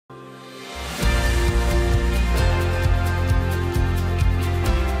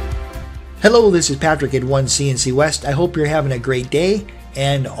Hello, this is Patrick at OneCNC West. I hope you're having a great day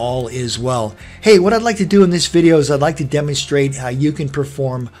and all is well. Hey, what I'd like to do in this video is I'd like to demonstrate how you can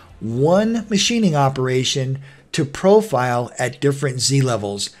perform one machining operation to profile at different Z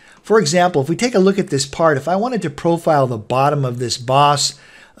levels. For example, if we take a look at this part, if I wanted to profile the bottom of this boss,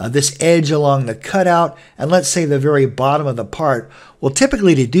 this edge along the cutout, and let's say the very bottom of the part, well,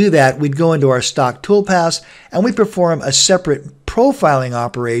 typically to do that, we'd go into our stock toolpaths and we perform a separate profiling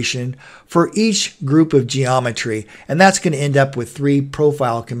operation for each group of geometry. And that's going to end up with 3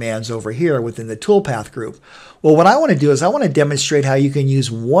 profile commands over here within the toolpath group. Well, what I want to do is I want to demonstrate how you can use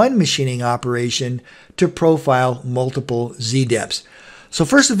one machining operation to profile multiple Z depths. So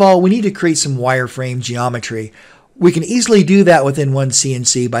first of all, we need to create some wireframe geometry. We can easily do that within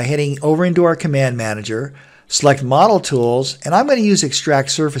OneCNC by heading over into our command manager, select model tools, and I'm going to use extract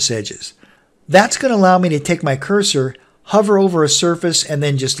surface edges. That's going to allow me to take my cursor, hover over a surface, and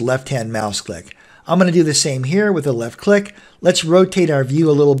then just left-hand mouse click. I'm going to do the same here with a left click. Let's rotate our view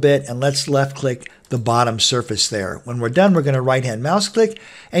a little bit and let's left click the bottom surface there. When we're done, we're going to right-hand mouse click,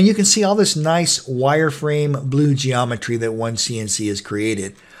 and you can see all this nice wireframe blue geometry that OneCNC has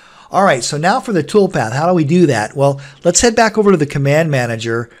created. All right, so now for the toolpath, how do we do that? Well, let's head back over to the command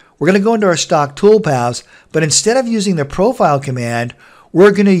manager. We're going to go into our stock toolpaths, but instead of using the profile command,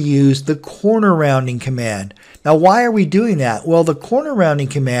 we're going to use the corner rounding command. Now, why are we doing that? Well, the corner rounding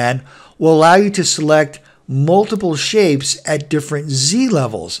command will allow you to select multiple shapes at different Z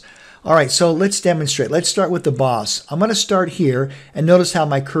levels. All right, so let's demonstrate. Let's start with the boss. I'm going to start here, and notice how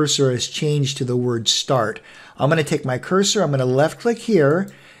my cursor has changed to the word start. I'm going to take my cursor, I'm going to left click here,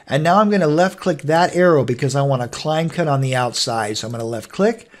 and now I'm going to left click that arrow because I want a climb cut on the outside. So I'm going to left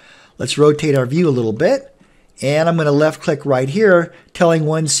click. Let's rotate our view a little bit. And I'm going to left click right here, telling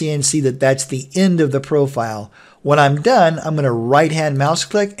OneCNC that that's the end of the profile. When I'm done, I'm going to right hand mouse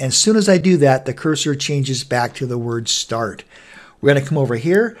click. And as soon as I do that, the cursor changes back to the word start. We're going to come over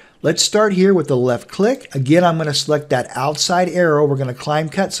here. Let's start here with the left click. Again, I'm going to select that outside arrow. We're going to climb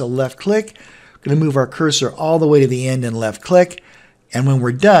cut. So left click. We're going to move our cursor all the way to the end and left click. And when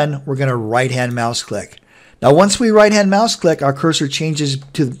we're done, we're going to right-hand mouse click. Now, once we right-hand mouse click, our cursor changes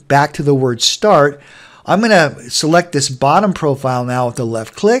back to the word start. I'm going to select this bottom profile now with the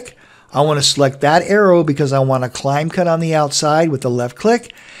left click. I want to select that arrow because I want a climb cut on the outside with the left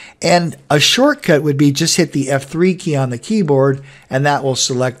click. And a shortcut would be just hit the F3 key on the keyboard, and that will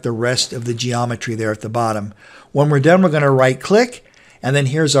select the rest of the geometry there at the bottom. When we're done, we're going to right click. And then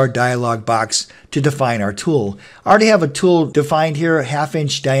here's our dialog box to define our tool. I already have a tool defined here, a 1/2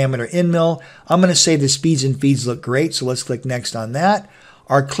 inch diameter end mill. I'm going to say the speeds and feeds look great, so let's click next on that.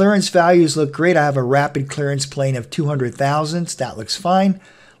 Our clearance values look great. I have a rapid clearance plane of 200 thousandths. That looks fine.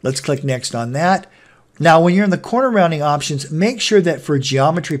 Let's click next on that. Now, when you're in the corner rounding options, make sure that for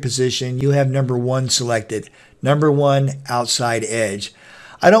geometry position, you have number 1 selected. Number 1, outside edge.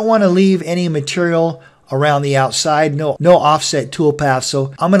 I don't want to leave any material around the outside, no offset toolpath,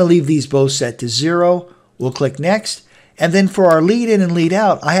 so I'm going to leave these both set to 0. We'll click next. And then for our lead in and lead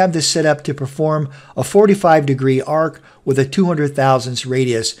out, I have this set up to perform a 45-degree arc with a 200 thousandths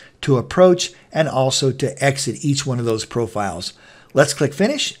radius to approach and also to exit each one of those profiles. Let's click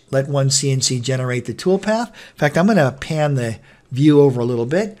finish. Let OneCNC generate the toolpath. In fact, I'm going to pan the view over a little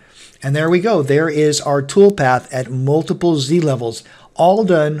bit. And there we go. There is our toolpath at multiple Z levels, all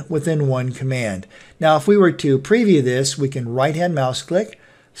done within one command. Now, if we were to preview this, we can right-hand mouse click,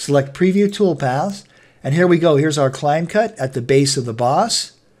 select Preview Toolpaths, and here we go. Here's our climb cut at the base of the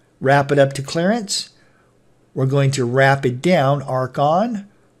boss. Wrap it up to clearance. We're going to wrap it down, arc on,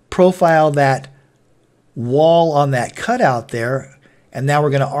 profile that wall on that cutout there, and now we're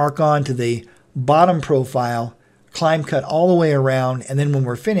going to arc on to the bottom profile, climb cut all the way around, and then when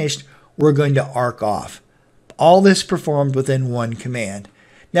we're finished, we're going to arc off. All this performed within one command.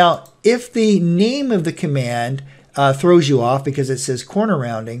 Now, if the name of the command throws you off because it says corner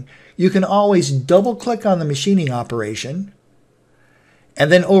rounding, you can always double click on the machining operation.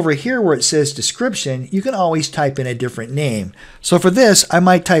 And then over here where it says description, you can always type in a different name. So for this, I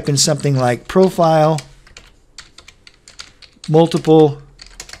might type in something like profile multiple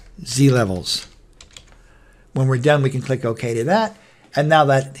Z levels. When we're done, we can click OK to that. And now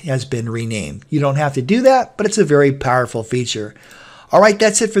that has been renamed. You don't have to do that, but it's a very powerful feature. All right,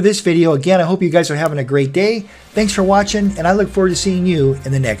 that's it for this video. Again, I hope you guys are having a great day. Thanks for watching, and I look forward to seeing you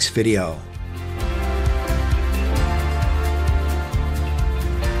in the next video.